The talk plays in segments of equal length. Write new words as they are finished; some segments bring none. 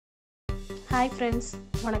Hi friends,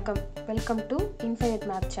 வணக்கம். Welcome to Infinite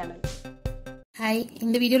Math Channel. Hi,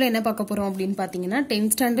 இந்த வீடியோல என்ன பார்க்க போறோம் அப்படினு பாத்தீங்கன்னா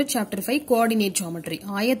 10th standard chapter 5 coordinate geometry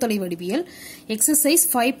ஆயத்தொலை வடிவியல் exercise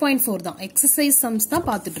 5.4 தான். exercise sums தான்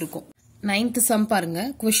பார்த்துட்டு இருக்கோம். 9th sum பாருங்க.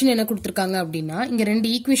 question என்ன கொடுத்திருக்காங்க அப்படினா இங்க ரெண்டு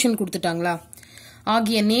ஈக்குவேஷன் கொடுத்துட்டாங்களா?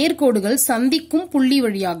 ஆகிய நேர்கோடுகள் சந்திக்கும் புள்ளி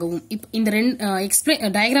வழியாகவும் இந்த ரெண்டு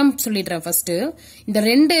டயகிராம் சொல்லிடுறேன் ஃபர்ஸ்ட். இந்த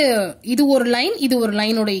ரெண்டு இது ஒரு லைன் இது ஒரு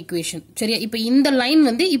லைனோட ஈக்குவேஷன் சரியா? இப்ப இந்த லைன்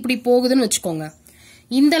வந்து இப்படி போகுதுன்னு வச்சுக்கோங்க,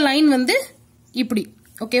 இந்த லைன் வந்து இப்படி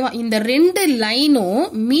ஓகேவா? இந்த ரெண்டு லைனும்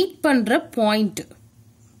மீட் பண்ற பாயிண்ட்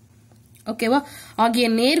ஓகேவா? ஆகிய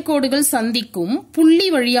நேர்கோடுகள் சந்திக்கும் புள்ளி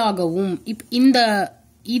வழியாகவும் இந்த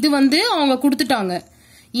இது வந்து அவங்க கொடுத்துட்டாங்க.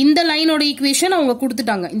 இந்த லைனோட ஈக்குவேஷன் அவங்க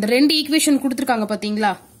கொடுத்துட்டாங்க. இந்த ரெண்டு ஈக்குவேஷன் கொடுத்துருக்காங்க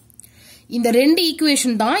பாத்தீங்களா? இந்த ரெண்டு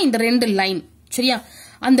ஈக்குவேஷன் தான் இந்த ரெண்டு லைன் சரியா?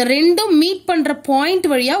 அந்த ரெண்டும் மீட் பண்ற பாயிண்ட்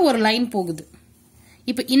வழியா ஒரு லைன் போகுது.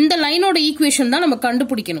 இப்ப இந்த லைனோட ஈக்குவேஷன் தான் நம்ம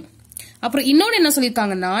கண்டுபிடிக்கணும். அப்புறம் இன்னொன்னு என்ன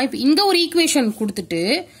சொல்லிருக்காங்கன்னா, இப்ப இங்க ஒரு ஈக்குவேஷன் கொடுத்துட்டு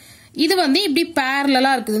இது வந்து இப்படி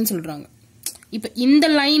பேரலா இருக்குதுன்னு சொல்றாங்க. இப்ப இந்த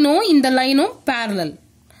லைனும் பேரலல்.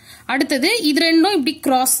 அடுத்தது இது ரெண்டும் இப்படி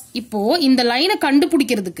கிராஸ். இப்போ இந்த லைனை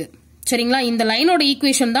கண்டுபிடிக்கிறதுக்கு சரிங்களா, இந்த லைனோட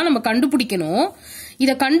ஈக்குவேஷன் தான் நம்ம கண்டுபிடிக்கணும்.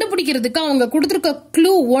 இத கண்டுபிடிக்கிறதுக்கு அவங்க கொடுத்திருக்க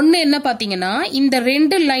க்ளூ ஒன்னு என்ன பாத்தீங்கன்னா, இந்த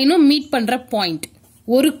ரெண்டு லைனும் மீட் பண்ற பாயிண்ட்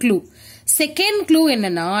ஒரு க்ளூ. செகண்ட் க்ளூ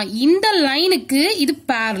என்னன்னா, இந்த லைனுக்கு இது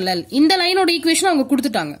பேரலல். இந்த லைனோட ஈக்குவேஷன் அவங்க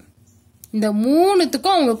கொடுத்துட்டாங்க. இந்த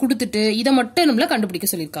மூணுத்துக்கும் அவங்க கொடுத்துட்டு இதை மட்டும் நம்மள கண்டுபிடிக்க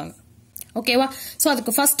சொல்லிருக்காங்க ஓகேவா? சோ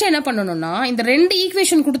அதுக்கு ஃபர்ஸ்ட் என்ன பண்ணணும்னா, இந்த ரெண்டு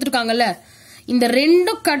ஈக்குவேஷன் கொடுத்துருக்காங்கல்ல, இந்த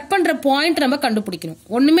ரெண்டும் கட் பண்ற பாயிண்ட் நம்ம கண்டுபிடிக்கணும்.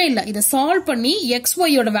 ஒண்ணுமே இல்ல, இதை சால்வ் பண்ணி XY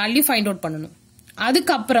யோட வேல்யூ ஃபைண்ட் அவுட் பண்ணணும்.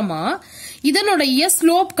 அதுக்கப்புறமா இதனுடைய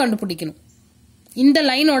ஸ்லோப் கண்டுபிடிக்கணும். இந்த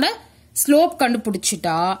லைனோட ஸ்லோப்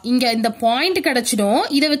கண்டுபிடிச்சிட்டா இங்க இந்த பாயிண்ட் கிடைச்சிடும்.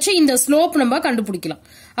 இதை வச்சு இந்த ஸ்லோப் நம்ம கண்டுபிடிக்கலாம்.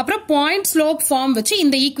 அப்புறம் பாயிண்ட் ஸ்லோப் ஃபார்ம் வச்சு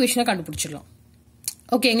இந்த ஈக்குவேஷனை கண்டுபிடிச்சிடலாம்.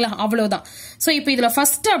 ஓகேங்களா? அவ்வளவுதான். சோ இப்போ இதுல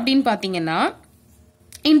ஃபர்ஸ்ட் அப்படின்னு பாத்தீங்கன்னா,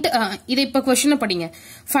 இதை இப்ப क्वेश्चन படிங்க.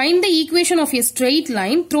 Find the equation of a straight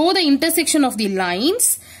line through the intersection of the lines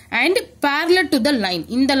and parallel to the line.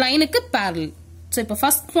 இந்த லைனுக்கு parallel. சோ இப்ப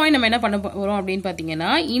ஃபர்ஸ்ட் பாயிண்ட் நம்ம என்ன பண்ண போறோம் அப்படின்னு பாத்தீங்கன்னா,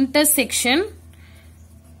 இன்டர்செக்ஷன்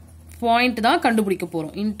பாயிண்ட் தான் கண்டுபிடிக்க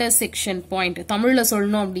போறோம். இன்டர்செக்ஷன் பாயிண்ட் தமிழ்ல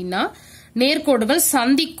சொல்லணும் அப்படின்னா நேர்கோடுகள்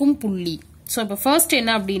சந்திக்கும் புள்ளி. சோ இப்ப ஃபர்ஸ்ட்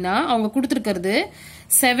என்ன அப்படின்னா, அவங்க கொடுத்திருக்கிறது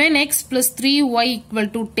 7x plus 3y equal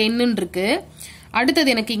to 10 இருக்கு. அடுத்தது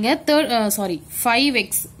எனக்கு இங்க 5x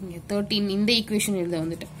 13 இந்த ஈக்குவேஷன் எழுத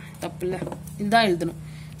வந்துட்டு தப்பு இல்ல, இதுதான் எழுதணும்.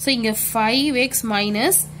 சோ இங்க 5x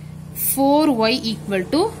minus 4y equal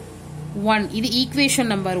to 1. இது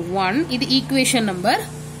ஈக்குவேஷன் நம்பர் 1, இது ஈக்குவேஷன் நம்பர்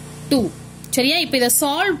 2 சரியா? இப்ப இதை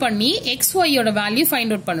சால்வ் பண்ணி XY யோட வேல்யூ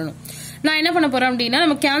ஃபைண்ட் அவுட் பண்ணணும். நான் என்ன பண்ண போறேன் அப்படின்னா,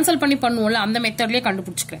 நம்ம கேன்சல் பண்ணி பண்ணுவோம்ல, அந்த மெத்தட்லயே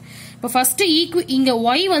கண்டுபிடிச்சுக்கிறேன். இப்ப ஃபர்ஸ்ட் இங்க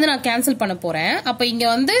y வந்து நான் கேன்சல் பண்ண போறேன். அப்ப இங்க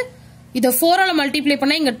வந்து இத 4 ஆல மல்டிப்ளை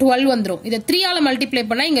பண்ணா இங்க 12 வந்துரும். இத 3 ஆல மல்டிப்ளை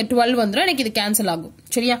பண்ணா இங்க 12 வந்துரும். எனக்கு இது கேன்சல் ஆகும்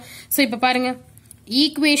சரியா? சோ இப்ப பாருங்க,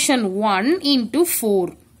 ஈக்குவேஷன் 1 into 4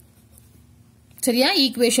 சரியா?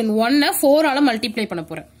 ஈக்குவேஷன் 1 4 ஆல மல்டிப்ளை பண்ண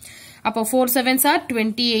போறேன். அப்ப 4 7s are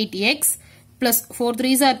 28x plus 4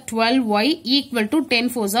 3s are 12y equal to 10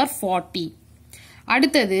 4s are 40.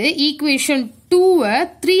 அடுத்தது ஈக்குவேஷன் 2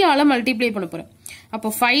 3 ஆல மல்டிப்ளை பண்ண போறேன்.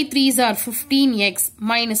 அப்ப 5 3s are 15x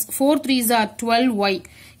minus 4 3s are 12y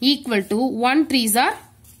equal to 1 3s are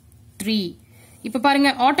 3. இப்ப பாருங்க,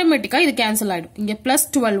 ஆட்டோமேட்டிக்கா இது கேன்சல் ஆயிடும். இங்க பிளஸ்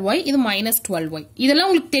 12y, இது மைனஸ் 12y. இதெல்லாம்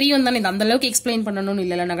உங்களுக்கு தெரியும் தானே, அந்த அளவுக்கு எக்ஸ்பிளைன் பண்ணணும்னு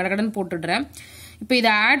இல்ல, நான் கடகடன் போட்டுடுறேன். இப்ப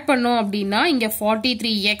இதை ஆட் பண்ணோம் அப்படின்னா இங்க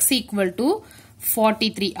 43x equal to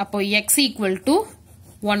 43. அப்போ x equal to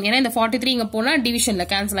 1. ஏன்னா இந்த 43 இங்க போனா டிவிஷன்ல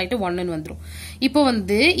கேன்சல் ஆயிட்டு 1 வந்துரும். இப்போ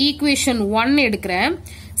வந்து ஈக்குவேஷன் 1 எடுக்கிறேன்.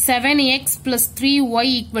 7x plus 3y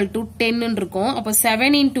equal to 10 இருக்கும். அப்போ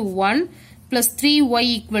 7 into 1 plus 3y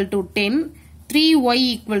equal to 10. 3y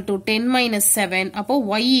equal to 10 minus 7. அப்போ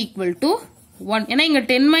y equal to 1. ஏன்னா இங்க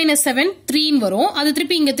 10 minus 7 3 வரும். அது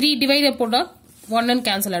திருப்பி இங்க 3 டிவைட் போட்டா 1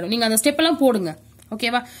 கேன்சல் ஆயிடும். நீங்க அந்த ஸ்டெப் எல்லாம் போடுங்க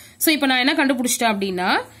ஓகேவா? சோ இப்போ நான் என்ன கண்டுபிடிச்சிட்டேன் அப்படின்னா,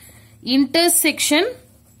 இன்டர்செக்ஷன்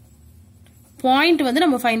பாயிண்ட் வந்து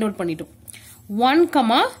நம்ம ஃபைண்ட் அவுட் பண்ணிட்டோம். 1,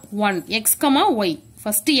 1 x, y.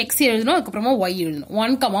 ஃபர்ஸ்ட் x எழுதணும், அதுக்கப்புறமா y எழுதணும்.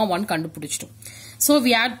 1, 1 கண்டுபிடிச்சிட்டோம். So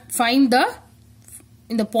we had find the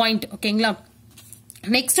இந்த பாயிண்ட் ஓகேங்களா?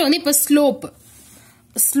 நெக்ஸ்ட் வந்து இப்ப slope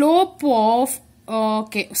of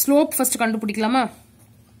slope first கண்டுபிடிக்கலாமா?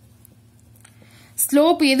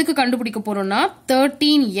 Slope எதுக்கு கண்டுபிடிக்க போறோம்னா,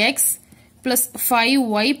 13x plus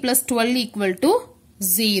 5y plus 12 equal to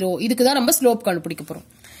 0. இதுக்கு தான் நம்ம ஸ்லோப் கண்டுபிடிக்க போறோம்.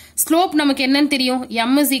 ஸ்லோப் நமக்கு என்னன்னு தெரியும்,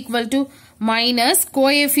 m is equal to minus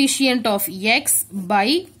coefficient of x by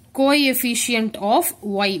coefficient of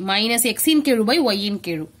y. minus x in கீழ் by y in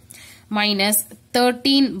கீழ். minus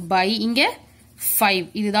 13 by இங்க 5.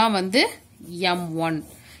 இதுதான் வந்து m1.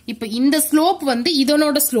 இப்ப இந்த ஸ்லோப் வந்து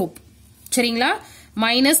இதனோட ஸ்லோப் சரிங்களா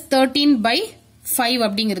 -13/5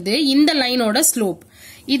 அப்படிங்கிறது இந்த லைனோட ஸ்லோப்.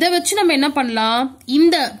 இத வச்சு நம்ம என்ன பண்ணலாம்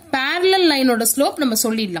இந்த parallel லைனோட ஸ்லோப் நம்ம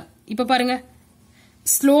சொல்லிடலாம். இப்ப பாருங்க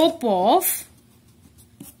slope of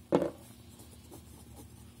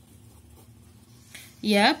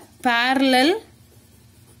a parallel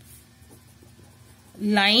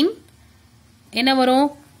line என்ன வரும்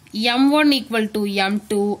m1 equal to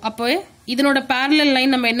m2. அப்போ இதனோட parallel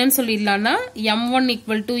line நம்ம என்னன்னு சொல்லிடலாம்னா m1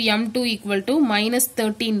 equal to m2 equal to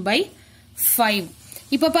 -13/5.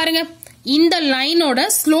 இப்ப பாருங்க இந்த லைனோட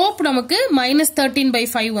ஸ்லோப் நமக்கு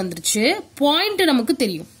 -13/5 வந்துருச்சு. பாயிண்ட் நமக்கு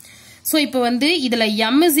தெரியும். சோ இப்ப வந்து இதுல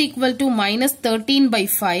m is equal to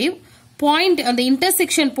 -13/5. Point அந்த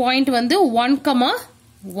இன்டர்செக்ஷன் பாயிண்ட் வந்து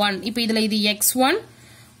 1,1. இப்ப இதுல இது x1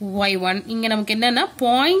 y1. இங்க நமக்கு என்னன்னா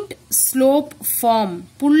பாயிண்ட் ஸ்லோப் ஃபார்ம்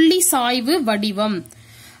புள்ளி சாய்வு வடிவம்.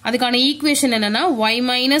 அதுக்கான ஈக்குவேஷன் என்னன்னா y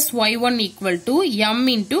minus y1 equal to m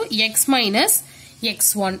into x minus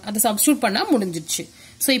x1. அது சப்ஸ்டிட்யூட் பண்ணா முடிஞ்சிருச்சு.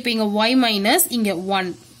 சோ இப்போ இங்க y minus இங்க 1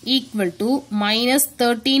 equal to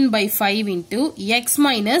 -13/5 into x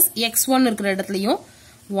minus x1 இருக்கிற இடத்துலயும்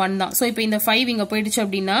 1 தான். சோ இப்போ இந்த 5 இங்க போயிடுச்சு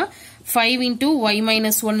அப்படின்னா 5 into y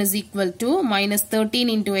minus 1 is equal to -13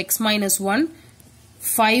 into x minus 1.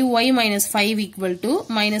 5y minus 5 equal to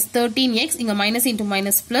 -13x. இங்க minus into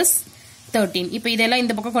minus plus 13. இப்ப இதெல்லாம்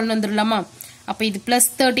இந்த பக்கம் கொண்டு வந்துடலாமா? அப்ப இது plus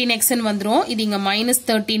 13x வந்துரும். இது இங்க minus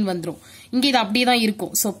 13 வந்துரும். இங்க இது அப்படியே தான்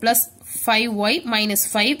இருக்கும். So plus 5y minus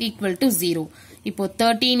 5 equal to 0. இப்போ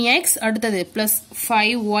 13x அடுத்தது plus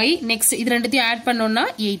 5y next இது ரெண்டுத்தையும் ஆட் பண்ணோம்னா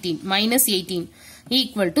 18 minus 18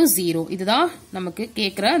 equal to 0. இதுதான் நமக்கு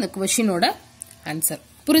கேக்குற அந்த क्वेश्चनோட ஆன்சர்.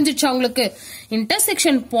 புரிஞ்சிடுச்சா உங்களுக்கு?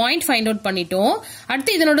 இன்டர்செக்ஷன் பாயிண்ட் ஃபைண்ட் அவுட் பண்ணிட்டோம்.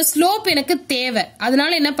 அடுத்து இதனோட ஸ்லோப் எனக்கு தேவை.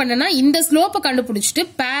 அதனால என்ன பண்ணேன்னா இந்த ஸ்லோப்பை கண்டுபிடிச்சிட்டு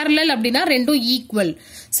parallel அப்படின்னா ரெண்டும் ஈக்குவல்.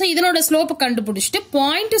 சோ இதனோட ஸ்லோப்பை கண்டுபிடிச்சிட்டு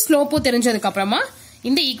பாயிண்ட் ஸ்லோப்பும் தெரிஞ்சதுக்கு அப்புறமா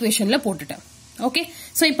இந்த ஈக்குவேஷன்ல போட்டுட்டேன். ஓகே.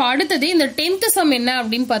 சோ இப்ப அடுத்தது இந்த 10th சம் என்ன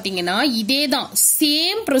அப்படின்னு பாத்தீங்கன்னா இதேதான்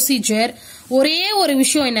சேம் ப்ரொசீஜர். ஒரே ஒரு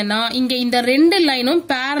விஷயம் என்னன்னா இங்க இந்த ரெண்டு லைனும்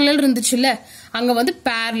parallel இருந்துச்சுல்ல, அங்க வந்து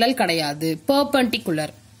parallel கிடையாது,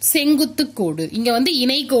 பெர்பெண்டிகுலர் செங்குத்து கோடு. இங்க வந்து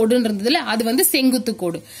இணை கோடுன்னு இருந்ததுல அது வந்து செங்குத்து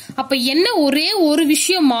கோடு. அப்ப என்ன ஒரே ஒரு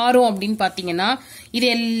விஷயம் மாறும் அப்படின்னு பாத்தீங்கன்னா இது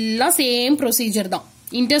எல்லாம் சேம் ப்ரொசீஜர் தான்.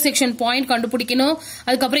 இன்டர்செக்ஷன் பாயிண்ட் கண்டுபிடிக்கணும்,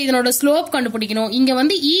 அதுக்கப்புறம் இதனோட ஸ்லோப் கண்டுபிடிக்கணும். இங்க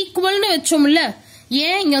வந்து ஈக்குவல்னு வச்சோம்ல,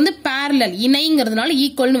 ஏன் இங்க வந்து parallel இணைங்கிறதுனால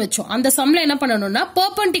ஈக்குவல்னு வச்சோம். அந்த சம்ல என்ன பண்ணணும்னா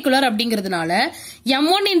பெர்பெண்டிகுலர் அப்படிங்கிறதுனால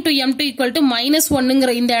m1 into m2 equal to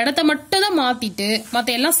 -1ங்கிற இந்த இடத்த மட்டும் தான் மாத்திட்டு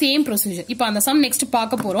மத்த எல்லாம் சேம் ப்ரொசீஜர். இப்ப அந்த சம் நெக்ஸ்ட்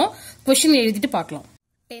பார்க்க போறோம். क्वेश्चन எழுதிட்டு பார்க்கலாம்.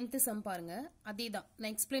 10th சம் பாருங்க. அதேதான்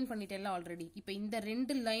நான் எக்ஸ்பிளைன் பண்ணிட்டேன்ல ஆல்ரெடி. இப்போ இந்த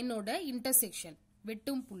ரெண்டு லைனோட இன்டர்செக்ஷன்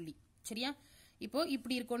வெட்டும் புள்ளி சரியா? இப்போ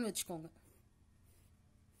இப்படி இருக்கும்னு வச்சுக்கோங்க.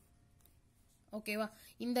 ஓகேவா?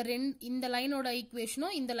 இந்த லைனோட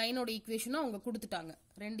ஈக்குவேஷனும் இந்த லைனோட ஈக்குவேஷனும் அவங்க கொடுத்துட்டாங்க,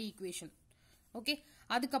 ரெண்டு ஈக்குவேஷன். ஓகே.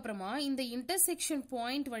 அதுக்கப்புறமா இந்த இன்டர்செக்ஷன்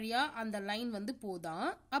பாயிண்ட் வழியா அந்த லைன் வந்து போதான்.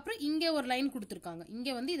 அப்புறம் இங்க ஒரு லைன் கொடுத்துருக்காங்க,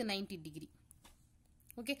 இங்க வந்து இது 90 டிகிரி.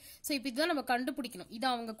 ஓகே. சோ இப்போ இதுதான் நம்ம கண்டுபிடிக்கணும். இது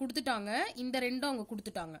அவங்க கொடுத்துட்டாங்க, இந்த ரெண்டும் அவங்க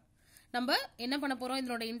கொடுத்துட்டாங்க. நம்ம என்ன பண்ண போறோம்,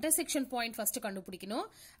 இதனோட இன்டர்செக்ஷன் பாயிண்ட் ஃபர்ஸ்ட் கண்டுபிடிக்கணும்.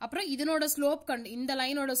 அப்புறம் இதனோட ஸ்லோப் இந்த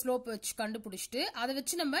லைனோட ஸ்லோப் வச்சு கண்டுபிடிச்சிட்டு அதை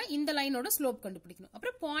வச்சு நம்ம இந்த லைனோட ஸ்லோப் கண்டுபிடிக்கணும்.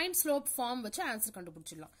 அப்புறம் பாயிண்ட் ஸ்லோப் ஃபார்ம் வச்சு ஆன்சர்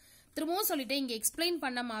கண்டுபிடிச்சிடலாம். திரும்பவும் சொல்லிட்டு இங்க எக்ஸ்பிளைன்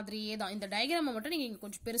பண்ண மாதிரியே தான். இந்த டயக்ராமை மட்டும் நீங்க இங்க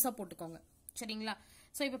கொஞ்சம் பெருசா போட்டுக்கோங்க சரிங்களா?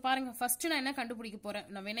 சோ இப்ப பாருங்க, ஃபர்ஸ்ட் நான் என்ன கண்டுபிடிக்க போறேன்,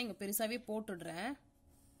 நான் வேணா இங்க பெருசாவே போட்டுடுறேன்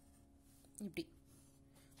இப்படி.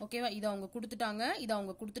 ஓகேவா? இதை அவங்க கொடுத்துட்டாங்க, இதை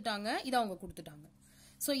அவங்க கொடுத்துட்டாங்க, இதை அவங்க கொடுத்துட்டாங்க.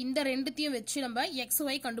 சோ இந்த ரெண்டுத்தையும் வச்சு நம்ம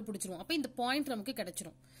XY கண்டுபிடிச்சிருவோம். அப்ப இந்த பாயிண்ட் நமக்கு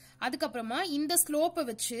கிடைச்சிரும். அதுக்கப்புறமா இந்த ஸ்லோப்பை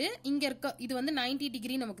வச்சு இங்க இருக்க இது வந்து 90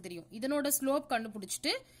 டிகிரி நமக்கு தெரியும். இதனோட ஸ்லோப்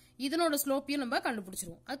கண்டுபிடிச்சிட்டு இதனோட ஸ்லோப்பையும் நம்ம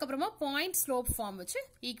கண்டுபிடிச்சிருவோம். அதுக்கப்புறமா பாயிண்ட் ஸ்லோப் ஃபார்ம் வச்சு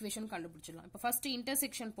ஈக்குவேஷன் கண்டுபிடிச்சிடலாம். இப்ப ஃபர்ஸ்ட்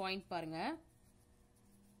இன்டர்செக்ஷன் பாயிண்ட் பாருங்க.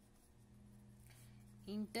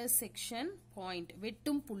 இன்டர்செக்ஷன் பாயிண்ட்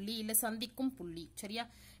வெட்டும் புள்ளி இல்ல சந்திக்கும் புள்ளி சரியா?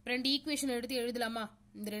 ரெண்டு ஈக்குவேஷன் எடுத்து எழுதலாமா?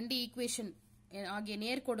 இந்த ரெண்டு ஈக்குவேஷன் ஆகிய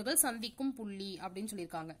நேர்கோடுகள் சந்திக்கும் புள்ளி அப்படின்னு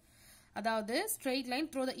சொல்லியிருக்காங்க. அதாவது straight line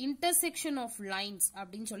through the intersection of lines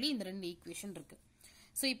அப்படின்னு சொல்லி இந்த ரெண்டு ஈக்குவேஷன் இருக்கு.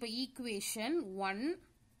 சோ இப்போ ஈக்குவேஷன் 1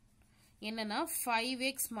 என்னன்னா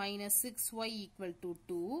 5x minus 6y equal to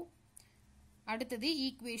 2. அடுத்தது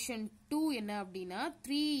ஈக்குவேஷன் 2 என்ன அப்படின்னா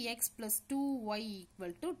 3x plus 2y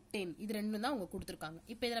equal to 10. இது ரெண்டும் தான் அவங்க கொடுத்துருக்காங்க.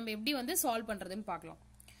 இப்போ இதை நம்ம எப்படி வந்து சால்வ் பண்றதுன்னு பார்க்கலாம்.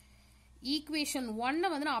 ஈக்குவேஷன்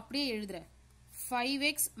 1 வந்து நான் அப்படியே எழுதுறேன்.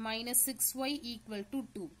 5x minus 6y equal to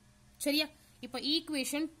 2 சரியா? இப்ப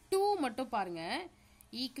ஈக்குவேஷன் 2 மட்டும் பாருங்க.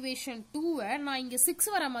 ஈக்குவேஷன் 2 நான் இங்க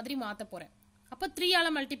 6 வர மாதிரி மாத்த போறேன். அப்ப 3 ஆல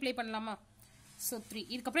மல்டிப்ளை பண்ணலாமா? சோ 3.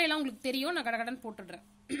 இதுக்கப்புறம் எல்லாம் உங்களுக்கு தெரியும், நான் கடகடன் போட்டுடுறேன்.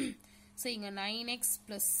 சோ இங்க 9x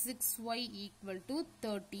plus 6y equal to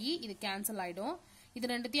 30. இது கேன்சல் ஆயிடும். இது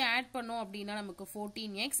ரெண்டுத்தையும் ஆட் பண்ணோம் அப்படின்னா நமக்கு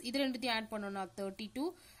 14x, இது ரெண்டுத்தையும் ஆட் பண்ணோம்னா 32.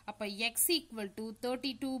 அப்ப x equal to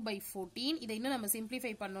 32/14. இதை இன்னும் நம்ம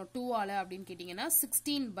சிம்பிளிஃபை பண்ணோம் 2 ஆல அப்படின்னு கேட்டீங்கன்னா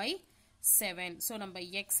 16/7. சோ நம்ம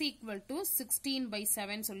x equal to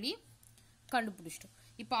 16/7 சொல்லி கண்டுபிடிச்சிட்டோம்.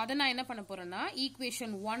 இப்போ அதை நான் என்ன பண்ண போறேன்னா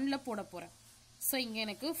ஈக்குவேஷன் 1ல போட போறேன். சோ இங்க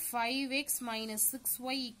எனக்கு 5x minus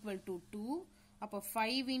 6y equal to 2. அப்போ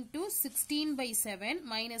 5 into 16/7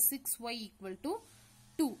 minus 6y equal to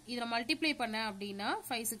 2. இதை மல்டிப்ளை பண்ண அப்படின்னா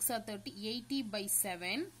 5 6 are 30,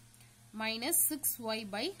 80/7 minus 6y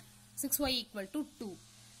equal to 2.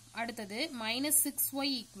 அடுத்தது minus 6y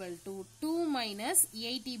equal to 2 minus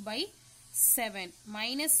 80/7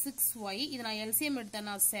 minus 6y. இதை நான் LCM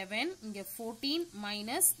எடுத்தேன்னா 7, இங்க 14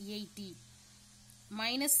 minus 80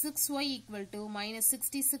 minus 6y equal to minus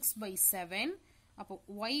 66/7. அப்போ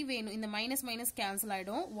y வேணும், இந்த மைனஸ் மைனஸ் கேன்சல்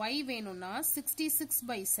ஆயிடும். y வேணும்னா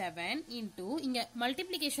 66/7 into இங்க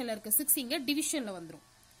மல்டிப்ளிகேஷன்ல இருக்க 6 இங்க டிவிஷன்ல வந்துரும்.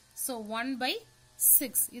 சோ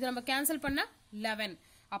 1/6 இது நம்ம கேன்சல் பண்ணா 11.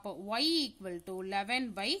 அப்போ y equal to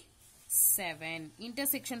 11/7.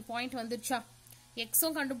 Intersection point வந்துருச்சா?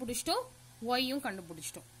 xம் கண்டுபிடிச்சிட்டோம், yயும்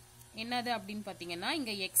கண்டுபிடிச்சிட்டோம். என்னது அப்படின்னு பாத்தீங்கன்னா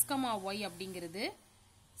இங்க x, y அப்படிங்கிறது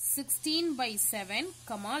 16/7,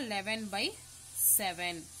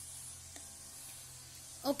 11/7.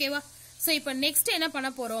 ஓகேவா? சோ இப்போ நெக்ஸ்ட் என்ன பண்ண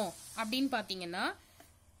போறோம் அப்படின்னு பாத்தீங்கன்னா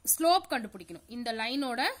ஸ்லோப் கண்டுபிடிக்கணும், இந்த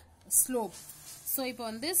லைனோட ஸ்லோப். சோ இப்போ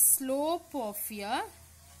வந்து ஸ்லோப் ஆஃப்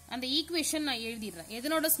அந்த ஈக்குவேஷன் நான் எழுதிடுறேன்.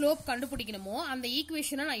 எதனோட ஸ்லோப் கண்டுபிடிக்கணுமோ அந்த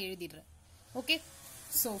ஈக்குவேஷனை நான் எழுதிடுறேன். Okay,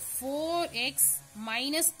 so 4x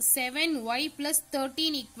minus 7y plus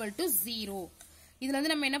 13 equal to 0. இதுல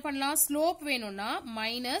இருந்து நம்ம என்ன பண்ணலாம்? ஸ்லோப் வேணும்னா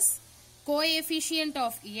minus coefficient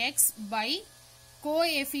of x by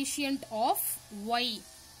coefficient of y.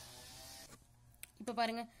 இப்ப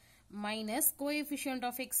பாருங்க, மைனஸ் கோஎஃபிஷியன்ட்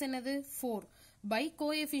ஆஃப் x என்னது 4 by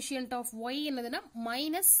கோஎஃபிஷியன்ட் ஆஃப் y என்னதுன்னா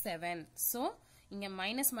மைனஸ் 7. சோ இங்க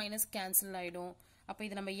மைனஸ் மைனஸ் கேன்சல் ஆயிடும். அப்ப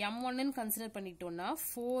இது நம்ம m1 ன்னு கன்சிடர் பண்ணிட்டோம்னா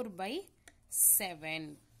 4/7.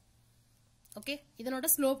 ஓகே, இதனோட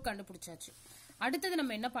ஸ்லோப் கண்டுபிடிச்சாச்சு. அடுத்தது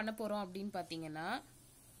நம்ம என்ன பண்ண போறோம் அப்படின்னு பாத்தீங்கன்னா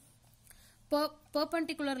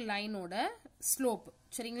பெர்பெண்டிகுலர் லைனோட ஸ்லோப்.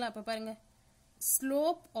 சரிங்களா? அப்ப பாருங்க,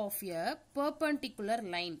 slope of a perpendicular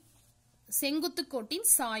line, செங்குத்து கோட்டின்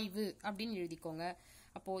சாய்வு அப்படின்னு எழுதிக்கோங்க.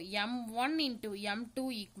 அப்போ m1 into m2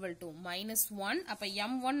 equal to -1. அப்ப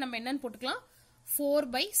m1 நம்ம என்னன்னு போட்டுக்கலாம்?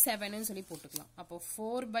 4/7 சொல்லி போட்டுக்கலாம். அப்போ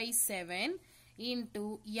 4/7 into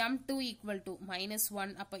m2 equal to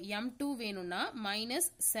 -1. அப்ப m2 வேணும்னா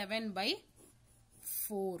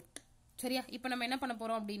 -7/4. சரியா? இப்ப நம்ம என்ன பண்ண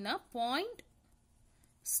போறோம் அப்படின்னா பாயிண்ட்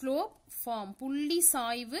ஸ்லோப் ஃபார்ம், புள்ளி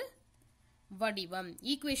சாய்வு வடிவம்.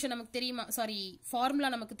 ஈக்குவேஷன் நமக்கு தெரியுமா? சாரி, ஃபார்முலா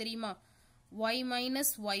நமக்கு தெரியுமா? y minus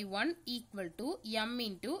y1 equal to m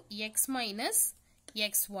into x minus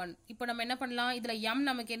x1. இப்போ நம்ம என்ன பண்ணலாம்? இதுல m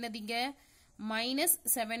நமக்கு என்னதுங்க?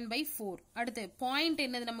 -7/4. அடுத்து பாயிண்ட்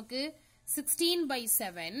என்னது நமக்கு?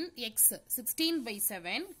 16/7 x,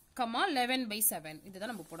 16/7, 11/7.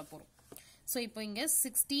 இதுதான் நம்ம போட போறோம். சோ இப்போ இங்க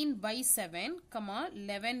 16/7,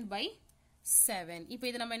 11/7. இப்போ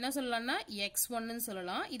இது நம்ம என்ன சொல்லலாம்னா x1 ன்னு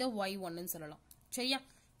சொல்லலாம், இத y1 ன்னு சொல்லலாம். சரியா?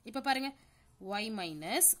 இப்ப பாருங்க, y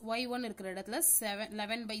minus y1 இருக்கிற இடத்துல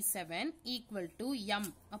 11/7 equal to m.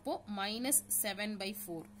 அப்போ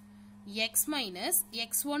 -7/4. x minus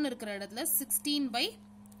x1 இருக்கிற இடத்துல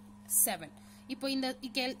 16/7. இப்போ இந்த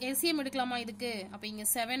LCM எடுக்கலாமா இதுக்கு? அப்ப இங்க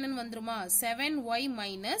 7 ன்னு வந்துருமா? 7y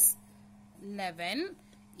minus 11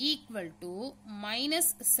 equal to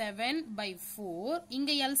 -7/4. இங்க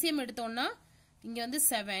LCM எடுத்தோம்னா இங்க வந்து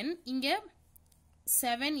 7, இங்க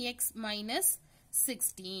 7x minus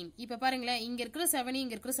 16. இப்ப பாருங்களேன், இங்க இருக்கிற 7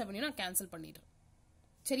 இங்க இருக்கிற 7 நான் கேன்சல் பண்ணிடுறேன்.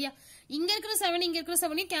 சரியா? இங்க இருக்கிற 7 இங்க இருக்கிற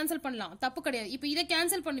 7 கேன்சல் பண்ணலாம், தப்பு கிடையாது. இப்ப இத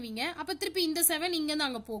கேன்சல் பண்ணுவீங்க, அப்ப திருப்பி இந்த 7 இங்க இருந்து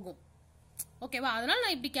அங்க போகும். ஓகேவா? அதனால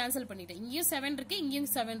நான் இப்படி கேன்சல் பண்ணிட்டேன். இங்கேயும் 7 இருக்கு, இங்கேயும்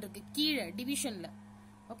 7 இருக்கு, கீழே டிவிஷன்ல.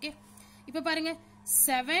 ஓகே, இப்ப பாருங்க,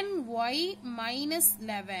 7y minus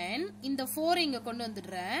 11, இந்த 4 இங்க கொண்டு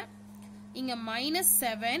வந்துடுறேன். இங்க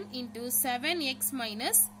 -7 into 7x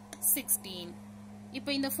minus 16. இப்ப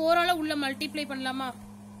இந்த 4 ஆல உள்ள மல்டிப்ளை பண்ணலாமா?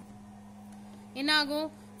 என்ன ஆகும்?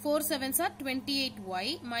 4 7s are 28y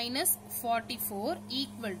minus 44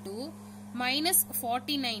 equal to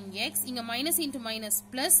 -49x. இங்க மைனஸ் இன்டு மைனஸ்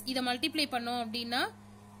பிளஸ், இத மல்டிப்ளை பண்ணோம் அப்படின்னா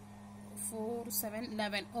 4 7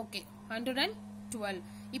 11. ஓகே, 112.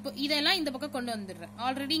 இப்போ இதெல்லாம் இந்த பக்கம் கொண்டு வந்துடுறேன்.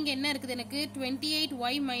 ஆல்ரெடி இங்க என்ன இருக்குது? எனக்கு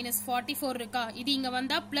 28y minus 44 இருக்கா? இது இங்க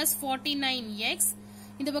வந்தா பிளஸ் 49x,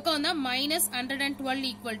 இந்த பக்கம் வந்தா -112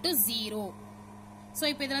 equal to 0. சோ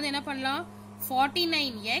இப்போ இதுல என்ன பண்ணலாம்?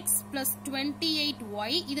 49x plus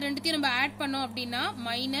 28y, இது ரெண்டுத்தையும் நம்ம ஆட் பண்ணோம் அப்படின்னா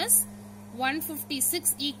 -156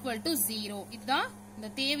 equal to 0. இதுதான் இந்த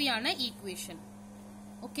தேவையான ஈக்குவேஷன்.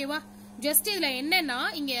 ஓகேவா? ஜஸ்ட் இதுல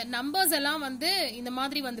என்னன்னா இங்க நம்பர்ஸ் எல்லாம் வந்து இந்த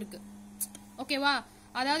மாதிரி வந்திருக்கு. ஓகேவா?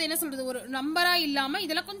 அதாவது என்ன சொல்றது, ஒரு நம்பரா இல்லாம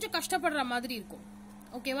இதெல்லாம் கொஞ்சம் கஷ்டப்படுற மாதிரி இருக்கும்.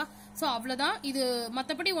 ஓகேவா? சோ அவ்வளவுதான். இது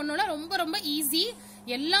மத்தபடி ஒன்னோட ரொம்ப ரொம்ப ஈஸி.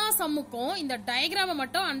 எல்லா சம்முக்கும் இந்த டயக்ராம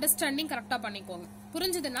மட்டும் அண்டர்ஸ்டாண்டிங் கரெக்டா பண்ணிக்கோங்க.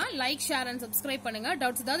 புரிஞ்சதுன்னா லைக், ஷேர் அண்ட் சப்ஸ்கிரைப் பண்ணுங்க.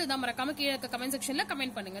 டவுட்ஸ் ஏதாவது இதான் மறக்காம கீழே இருக்க கமெண்ட் செக்ஷன்ல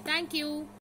கமெண்ட் பண்ணுங்க. தேங்க்யூ.